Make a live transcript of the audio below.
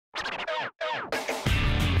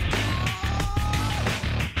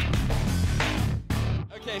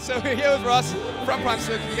Okay, so we're here with Ross from Prime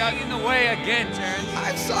Circuit. We got In the way again, Terrence.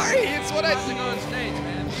 I'm sorry, it's what I To go on stage,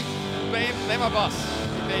 man. blame my boss.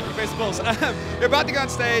 He pays the bills. You're about to go on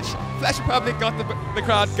stage. Flash Republic got the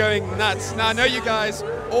crowd going nuts. Now I know you guys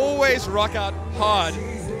always rock out hard.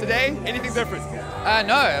 Today, anything different?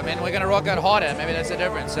 No, I mean we're gonna rock out harder. Maybe that's the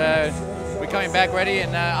difference. We're coming back ready,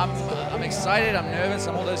 and I'm excited. I'm nervous.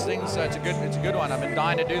 I'm all those things. So it's a good one. I've been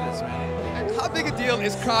dying to do this, man. And how big a deal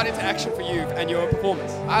is crowd interaction for you and your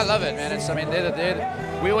performance? I love it, man.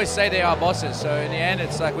 We always say they're our bosses. So in the end,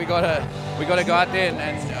 it's like we gotta go out there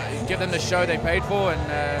and give them the show they paid for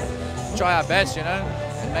and try our best, you know,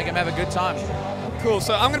 and make them have a good time. Cool.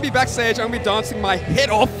 So I'm going to be backstage. I'm going to be dancing my head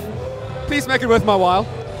off. Please make it worth my while.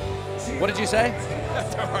 What did you say?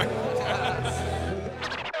 Don't worry.